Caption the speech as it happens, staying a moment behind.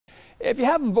If you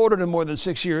haven't voted in more than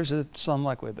 6 years, it's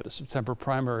unlikely that a September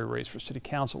primary race for city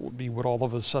council would be what all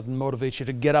of a sudden motivates you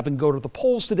to get up and go to the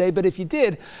polls today. But if you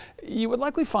did, you would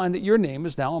likely find that your name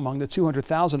is now among the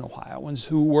 200,000 Ohioans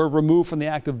who were removed from the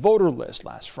active voter list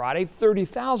last Friday,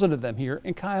 30,000 of them here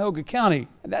in Cuyahoga County.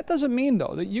 And that doesn't mean,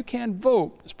 though, that you can't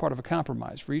vote. As part of a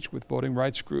compromise reached with voting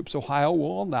rights groups, Ohio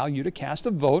will allow you to cast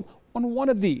a vote on one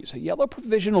of these, a yellow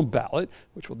provisional ballot,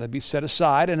 which will then be set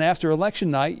aside, and after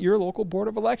election night, your local Board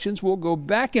of Elections will go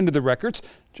back into the records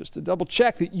just to double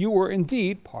check that you were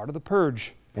indeed part of the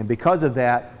purge. And because of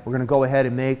that, we're going to go ahead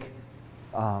and make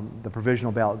the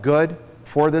provisional ballot good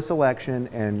for this election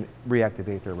and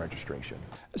reactivate their registration.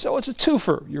 So it's a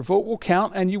twofer. Your vote will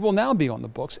count, and you will now be on the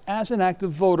books as an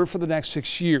active voter for the next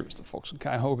 6 years. The folks in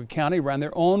Cuyahoga County ran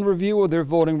their own review of their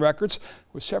voting records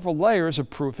with several layers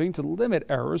of proofing to limit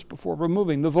errors before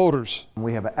removing the voters.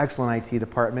 We have an excellent IT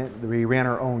department. We ran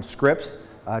our own scripts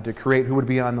to create who would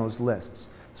be on those lists.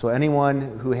 So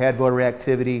anyone who had voter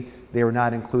activity, they were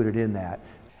not included in that.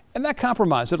 And that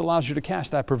compromise that allows you to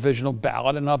cast that provisional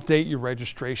ballot and update your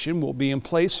registration will be in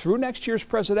place through next year's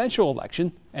presidential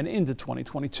election and into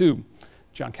 2022.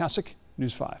 John Kasich,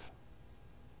 News 5.